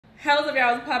How's up,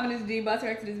 y'all? What's poppin'? This D. About to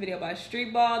react to this video about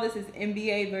street ball. This is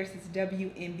NBA versus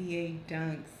WNBA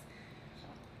dunks.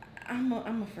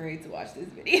 I'm afraid to watch this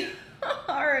video.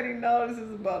 I already know this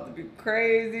is about to be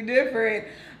crazy different.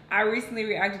 I recently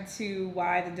reacted to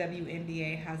why the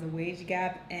WNBA has a wage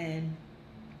gap, and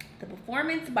the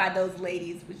performance by those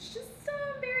ladies was just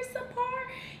very subpar,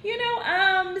 you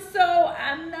know. So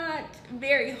I'm not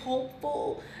very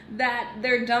hopeful that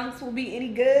their dunks will be any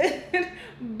good.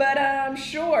 But I'm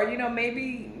sure, you know,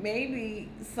 maybe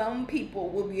some people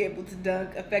will be able to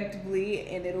dunk effectively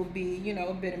and it'll be, you know,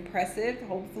 a bit impressive.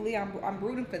 Hopefully. I'm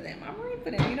rooting for them.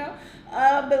 You know.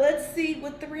 But let's see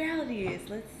what the reality is.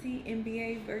 Let's see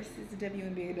NBA versus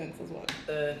WNBA dunks as well.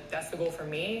 That's the goal for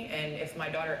me, and if my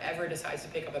daughter ever decides to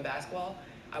pick up a basketball,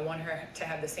 I want her to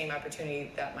have the same opportunity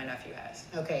that my nephew has.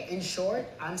 Okay, in short,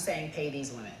 I'm saying pay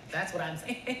these women. That's what I'm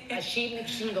saying. She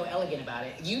didn't go elegant about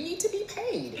it. You need to be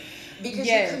paid because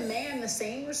you command the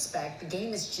same respect. The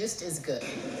game is just as good.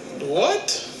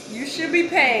 What? You should be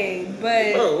paid,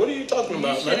 but bro, what are you talking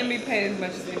about, man? You shouldn't be paid as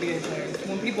much as NBA players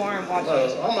when people aren't watching.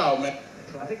 Bro, I'm out, man.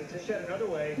 I think it's just yet another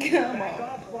way. Come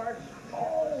on. Sparks.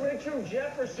 Oh, Richard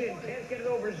Jefferson can't get it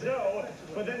over Zoe,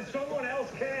 but then someone else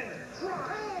can.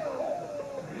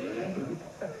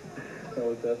 That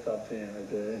was that top 10 right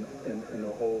there in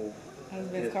the whole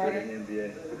Vince Carter in the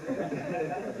NBA.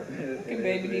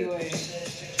 Baby D Wade.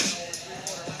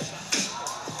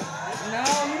 No,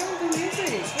 you don't do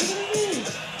music. Look at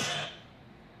this.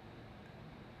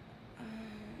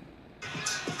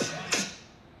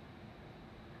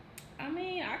 I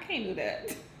mean, I can't do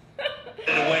that.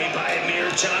 Away by Amir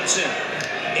Johnson.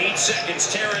 8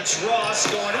 seconds. Terrence Ross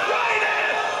going right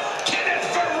at Kenneth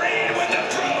Fareed with the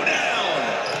throwdown.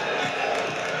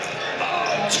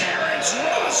 Oh, Terrence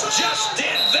Ross just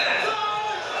did that.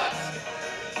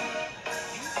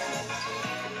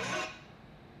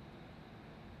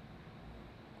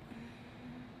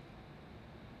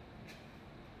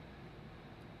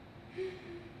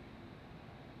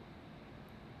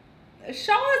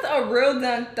 Show us a real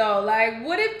dunk though. Like,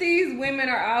 what if these women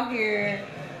are out here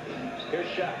Good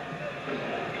shot.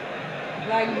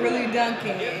 like really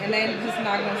dunking and they're just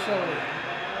not gonna show it?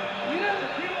 You know?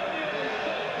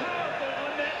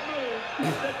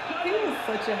 He was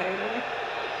such a hater.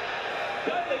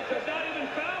 Not even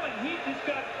fouling. He just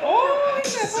got. Oh, he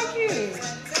said fuck you.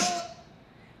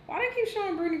 Why do they keep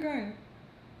showing Brittany Green?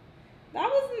 That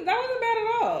wasn't bad at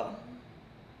all.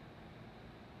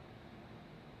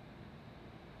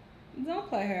 Don't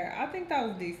play her. I think that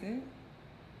was decent.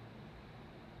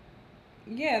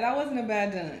 Yeah, that wasn't a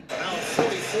bad dunk. Now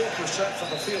 44% from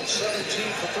the field,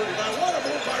 17 for 39. What a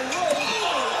move by Rose.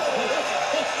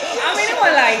 I mean, it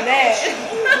wasn't like that.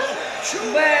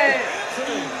 But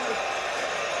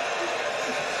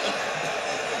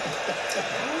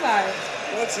I'm like,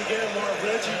 Once again, Marv,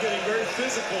 Reggie getting very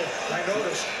physical. I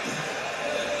noticed.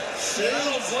 I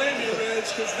don't blame you, Reg,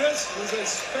 because this was as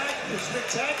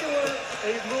spectacular a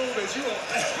move as you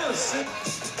have ever seen.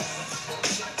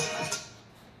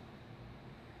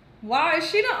 wow, is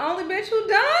she the only bitch who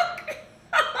dunk?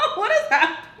 What is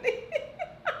happening?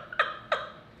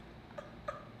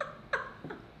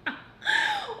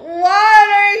 Why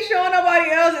they ain't showing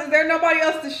nobody else? Is there nobody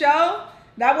else to show?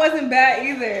 That wasn't bad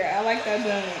either. I like that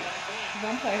dunk.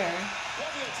 Don't play her.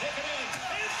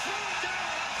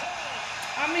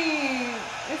 I mean,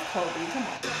 it's Kobe. Come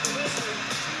on.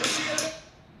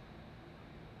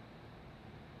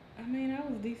 I mean, that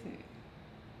was decent.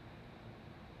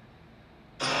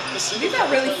 These are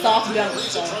really soft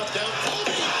dunks, though.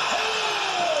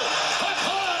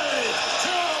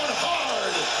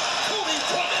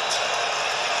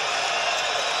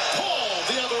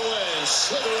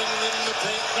 Slithering in the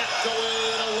paint, backed away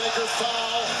in a Laker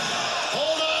foul.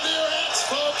 Hold on to your hats,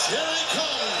 folks. Here he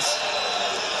comes.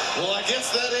 Well, I guess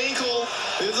that ankle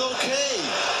is okay.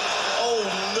 Oh,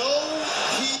 no.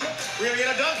 We're going to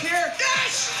get a dunk here?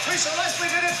 Yes! Lisa Leslie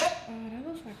did it. Oh, that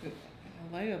looks like a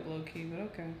layup low-key, but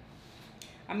okay.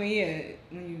 I mean, yeah,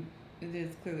 it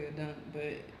is clearly a dunk, but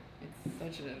it's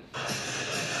such an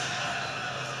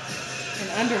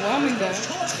underwhelming dunk.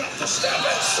 Got the step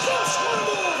and Smith's one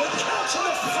move and counts on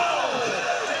the foul.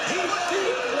 He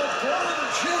beat LeBron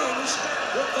James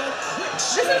with the quick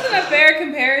This isn't a fair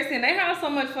comparison. They have so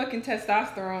much fucking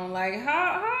testosterone. Like,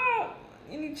 how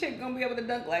any chick gonna be able to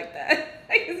dunk like that?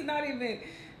 Like, it's not even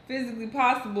physically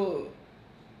possible.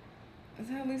 Is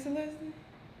that Lisa Leslie?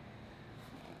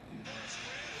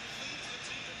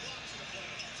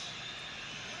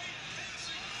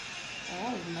 Oh,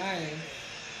 that was nice.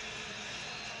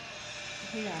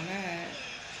 He got mad.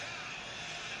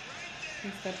 He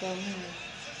stepped over him.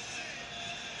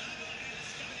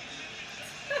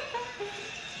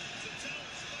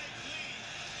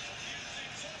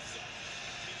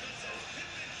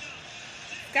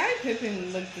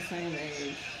 Pippen looked the same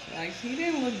age. Like, he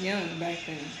didn't look young back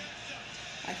then.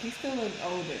 Like, he still looked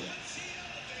older.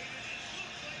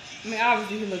 I mean,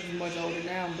 obviously he looks much older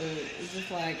now, but it's just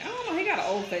like, I don't know, he got an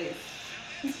old face.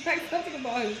 Like, something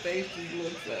about his face just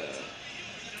looks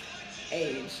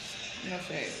aged. No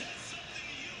shade.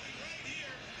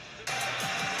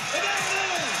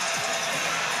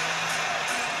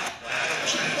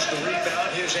 The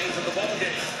rebound, his 8th of the ball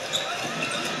game.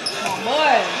 Come on,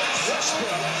 boy. Westbrook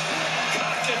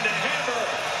cocking the hammer,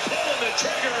 pulling the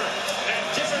trigger, and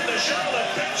giving the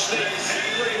Charlotte bench the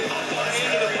angry Popeye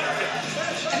into the pocket.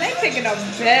 And they picking up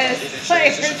best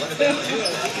players too.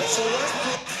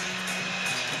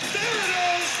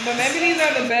 But maybe these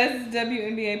are the best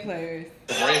WNBA players.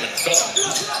 Raven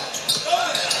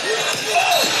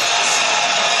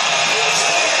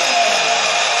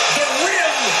the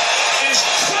rim is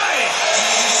crying.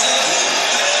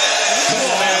 Come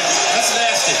on, man. That's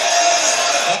nasty.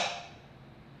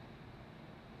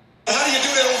 How do you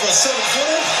do that over a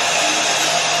 7-footer?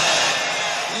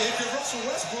 Yeah, if you're Russell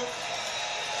Westbrook,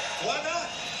 why not?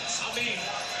 I mean,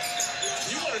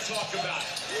 you want to talk about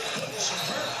putting some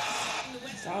hurt.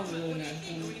 That was really nice.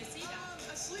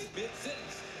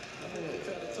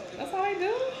 That's how they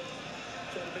do?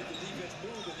 Trying to make the defense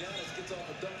move, and Giannis gets off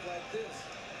a dunk like this.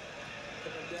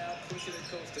 Coming down, pushing it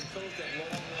coast to coast, that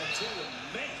long one too, and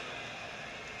man.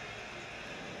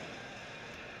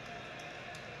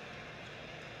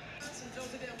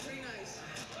 Throws it down pretty nice.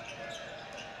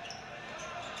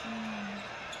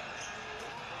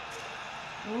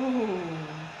 Ooh.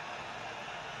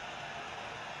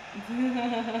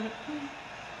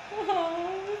 Oh,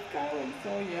 this guy looks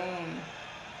so young.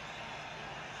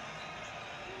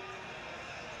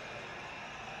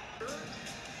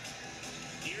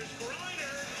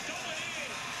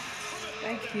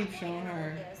 They keep showing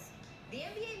her. The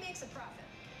NBA makes a profit.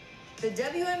 The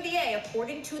WNBA,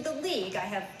 according to the league, I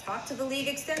have talked to the league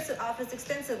office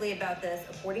extensively about this.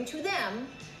 According to them,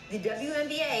 the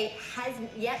WNBA has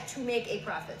yet to make a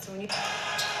profit. So when you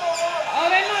oh,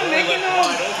 they're not making no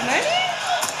money?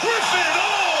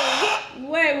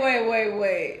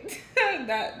 Wait.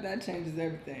 that changes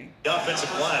everything. The offensive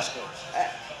glass goes.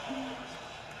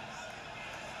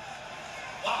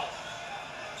 Wow.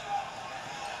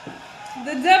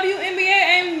 The WNBA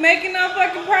ain't making no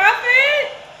fucking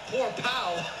profit? Poor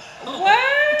Powell.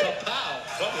 What? The Powell.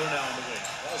 Butler now in the wing.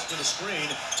 Balls to the screen.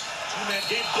 Two-man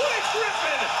game. Blake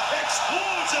Griffin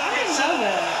explodes on I didn't his know own.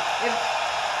 that.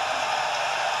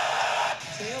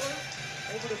 Taylor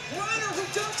over to Bronner, who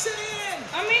dunks it in.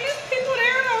 I mean, there's people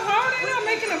there though. How are they not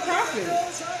making a profit?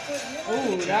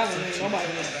 Ooh, that was me.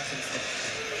 Nobody knows.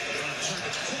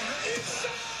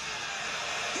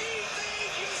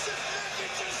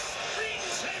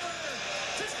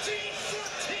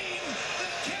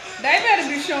 They better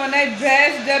be showing their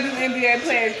best WNBA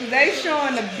players because they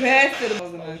showing the best of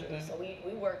the So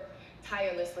we work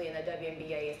tirelessly in the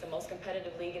WNBA. It's the most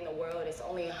competitive league in the world. It's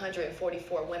only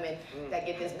 144 women that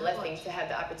get this blessing to have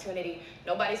the opportunity.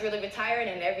 Nobody's really retiring,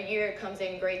 and every year it comes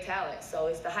in great talent. So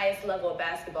it's the highest level of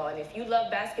basketball. And if you love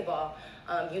basketball,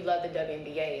 you love the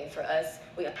WNBA. And for us,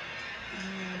 we...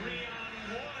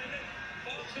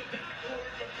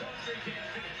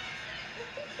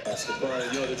 Basketball,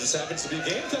 there just happens to be a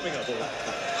game coming up.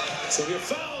 So your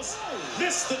fouls,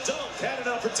 missed the dunk, had an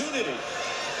opportunity.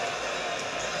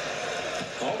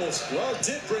 Almost, well,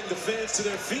 did bring the fans to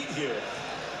their feet here.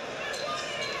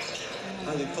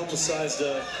 Highly publicized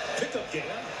pickup game.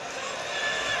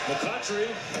 McCautry,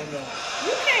 oh no.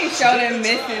 You can't show them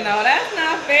missing though. That's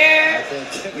not fair.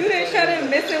 You didn't show them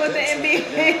missing with the NBA.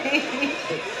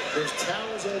 There's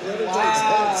towels already.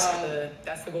 Wow.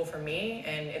 That's the goal for me.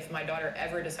 And if my daughter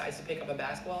ever decides to pick up a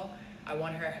basketball, I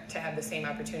want her to have the same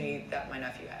opportunity that my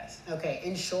nephew has. Okay,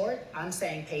 in short, I'm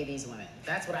saying pay these women.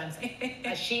 That's what I'm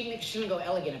saying. She shouldn't go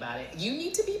elegant about it. You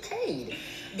need to be paid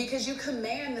because you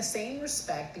command the same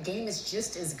respect. The game is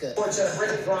just as good.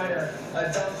 Brittany Griner,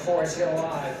 a dunk for us here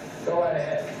live. Go right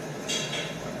ahead.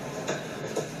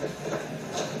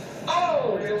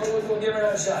 Oh, we'll give her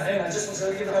another shot. Hang on, just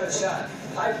we'll give her another shot.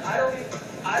 I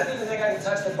don't even think I can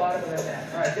touch the bottom of her net.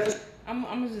 All right, give us. I'm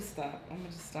gonna just stop. I'm gonna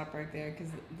just stop right there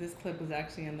because this clip was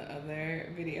actually in the other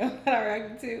video that I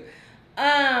reacted to.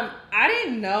 I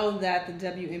didn't know that the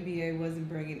WNBA wasn't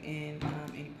bringing in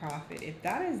any profit. If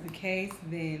that is the case,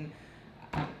 then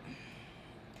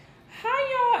how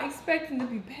y'all expecting to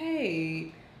be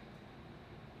paid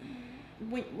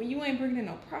when you ain't bringing in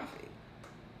no profit?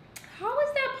 How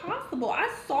is that possible? I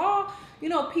saw,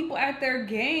 people at their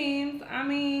games. I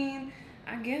mean,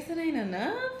 I guess it ain't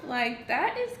enough. Like,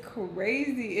 that is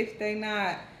crazy if they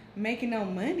not making no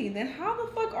money, then how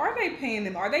the fuck are they paying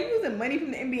them? Are they using money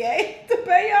from the NBA to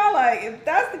pay y'all? Like, if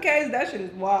that's the case, that shit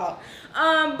is wild.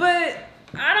 But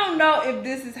I don't know if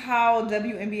this is how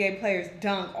WNBA players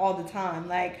dunk all the time.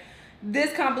 Like,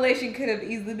 this compilation could have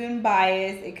easily been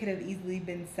biased. It could have easily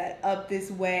been set up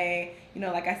this way. You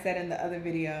know, like I said in the other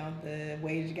video, the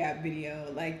wage gap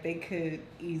video, like, they could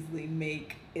easily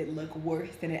make it look worse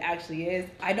than it actually is.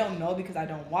 I don't know because I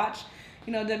don't watch,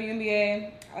 you know,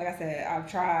 WNBA. Like I said,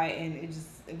 I've tried and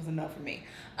it was enough for me.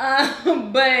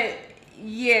 But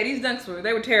yeah, these dunks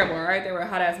they were terrible, all right? They were a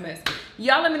hot ass mess.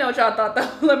 Y'all let me know what y'all thought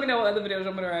though. Let me know what other videos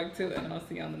I'm gonna react to, and I'll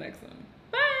see you on the next one.